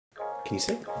Can you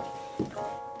sit?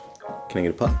 Can I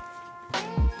get a paw?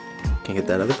 Can I get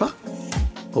that other paw?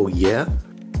 Oh yeah?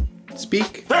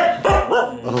 Speak.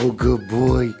 Oh, good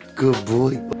boy, good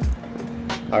boy.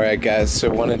 Alright guys, so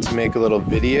I wanted to make a little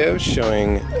video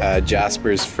showing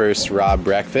Jasper's first raw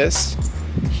breakfast.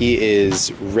 He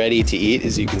is ready to eat,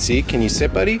 as you can see. Can you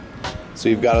sit, buddy? So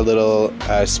we've got a little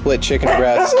split chicken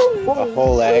breast, a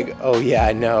whole egg. Oh yeah,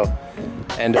 I know.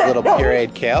 And a little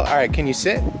pureed kale. Alright, can you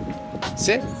sit?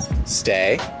 Sit.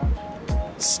 Stay.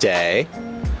 Stay.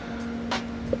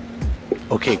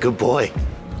 Okay, good boy.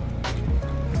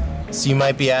 So you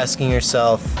might be asking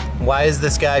yourself, why is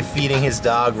this guy feeding his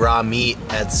dog raw meat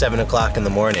at 7 o'clock in the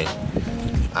morning?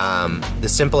 The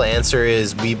simple answer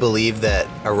is we believe that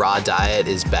a raw diet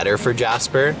is better for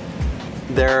Jasper.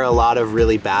 There are a lot of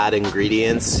really bad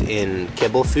ingredients in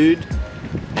kibble food,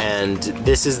 and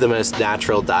this is the most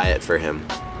natural diet for him.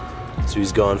 So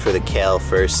he's going for the kale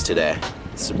first today.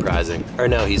 It's surprising. Or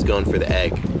no, he's going for the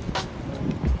egg.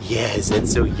 Yeah, is it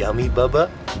so yummy, Bubba?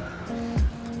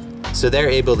 So they're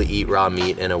able to eat raw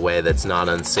meat in a way that's not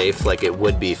unsafe like it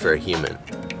would be for a human.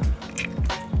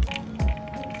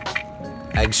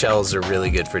 Eggshells are really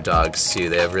good for dogs too.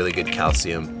 They have really good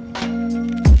calcium.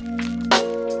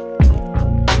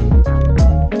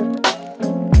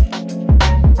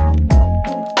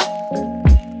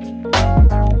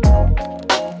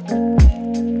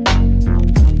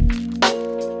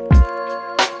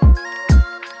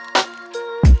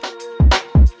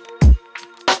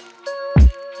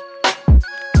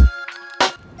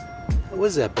 What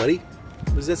was that, buddy?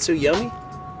 Was that so yummy?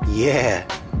 Yeah.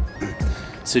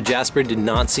 So Jasper did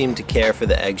not seem to care for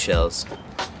the eggshells.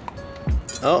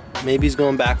 Oh, maybe he's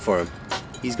going back for him.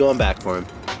 He's going back for him.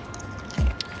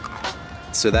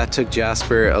 So that took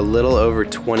Jasper a little over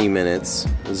 20 minutes.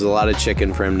 There's a lot of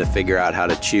chicken for him to figure out how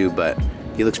to chew, but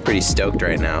he looks pretty stoked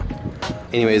right now.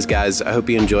 Anyways, guys, I hope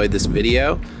you enjoyed this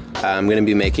video. I'm going to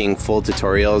be making full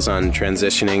tutorials on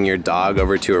transitioning your dog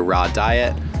over to a raw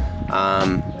diet.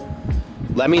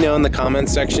 Let me know in the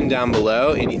comments section down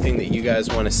below anything that you guys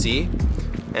want to see.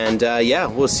 And yeah,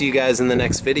 we'll see you guys in the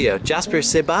next video. Jasper,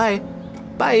 say bye.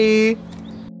 Bye.